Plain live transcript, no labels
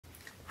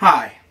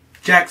Hi,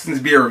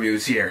 Jackson's Beer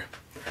Reviews here.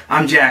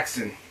 I'm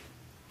Jackson.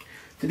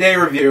 Today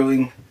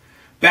reviewing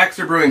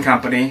Baxter Brewing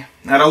Company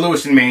out of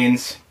Lewiston,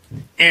 Maine's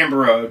Amber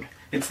Road.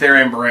 It's their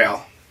Amber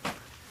Ale.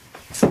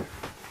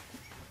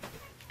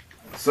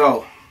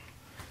 So,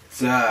 it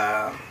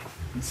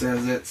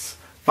says it's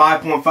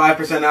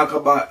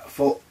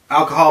 5.5%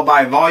 alcohol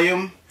by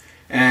volume,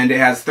 and it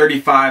has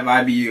 35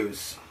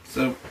 IBUs.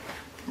 So,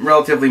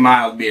 relatively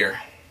mild beer.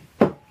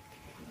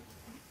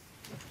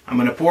 I'm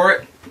going to pour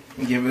it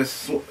and give it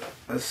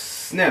a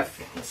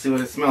sniff. Let's see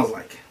what it smells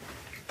like.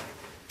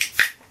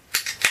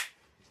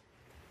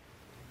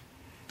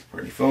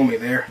 Pretty foamy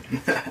there.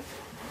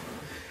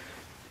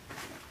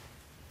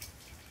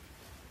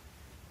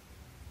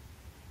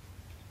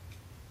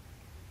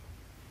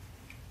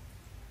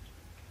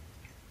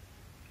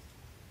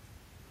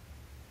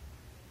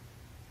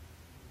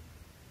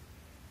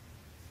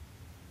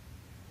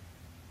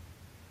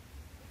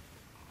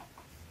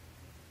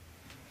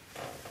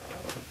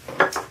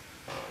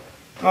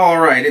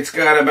 Alright, it's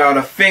got about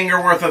a finger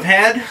worth of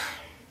head.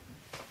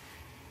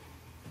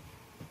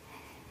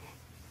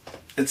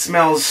 It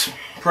smells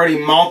pretty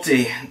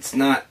malty. It's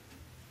not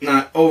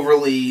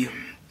overly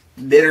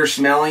bitter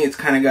smelling. It's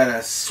kind of got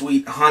a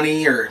sweet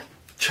honey or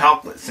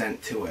chocolate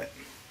scent to it.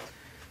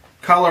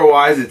 Color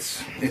wise,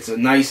 it's a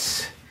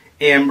nice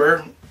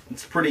amber.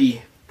 It's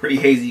pretty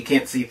hazy. You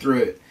can't see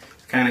through it.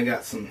 It's kind of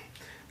got some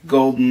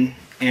golden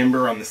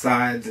amber on the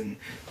sides and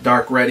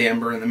dark red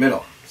amber in the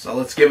middle. So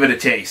let's give it a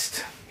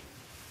taste.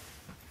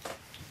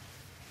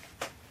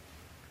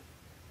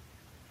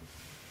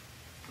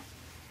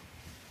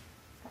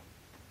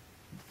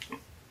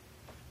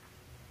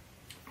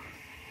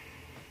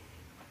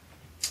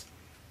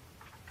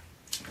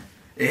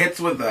 It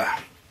hits with a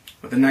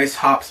nice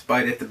hops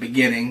bite at the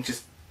beginning,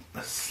 just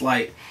a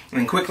slight, and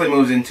then quickly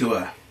moves into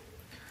a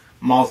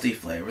malty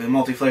flavor. The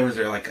malty flavors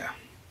are like a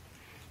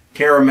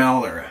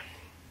caramel or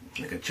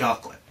like a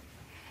chocolate.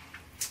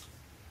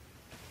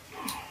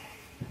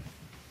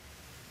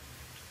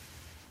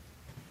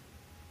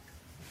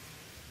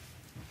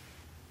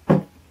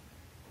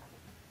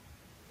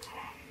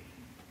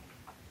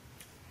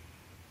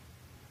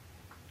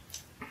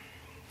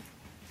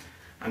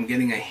 I'm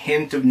getting a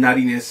hint of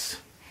nuttiness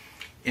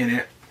in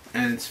it,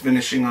 and it's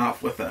finishing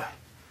off with a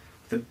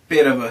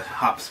bit of a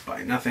hops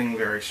bite, nothing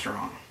very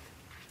strong.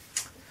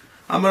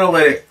 I'm going to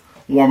let it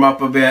warm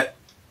up a bit,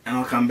 and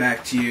I'll come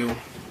back to you,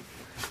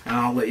 and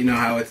I'll let you know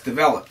how it's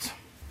developed.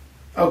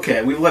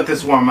 Okay, we've let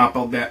this warm up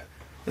a bit.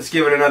 Let's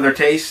give it another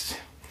taste,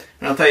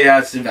 and I'll tell you how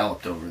it's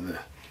developed over the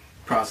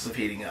process of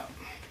heating up.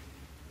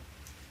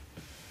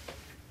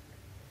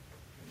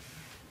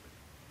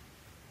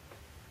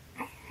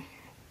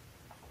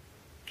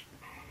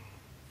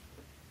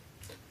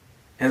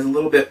 Has a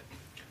little bit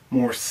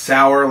more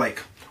sour,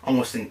 like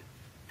almost an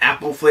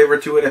apple flavor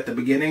to it at the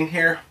beginning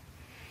here.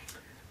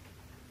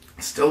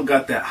 Still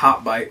got that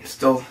hop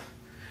bite, and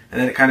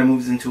then it kind of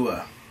moves into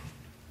a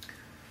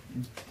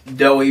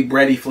doughy,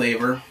 bready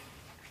flavor.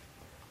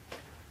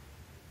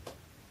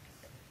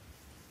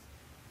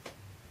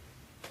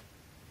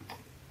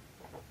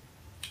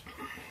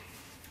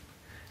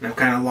 And I've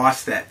kind of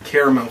lost that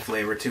caramel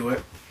flavor to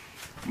it,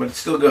 but it's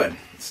still good.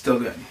 It's still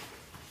good.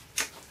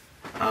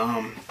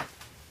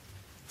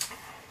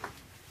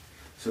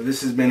 So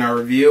this has been our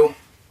review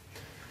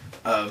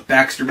of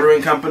Baxter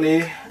Brewing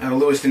Company out of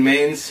Lewiston,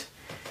 Maine's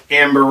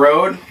Amber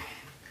Road.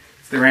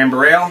 It's their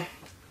Amber Ale.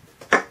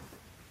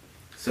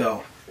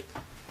 So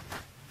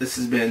this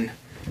has been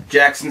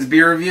Jackson's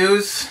Beer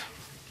Reviews.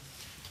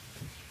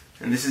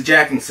 And this is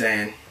Jackson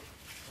saying,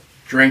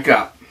 drink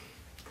up.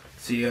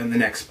 See you in the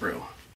next brew.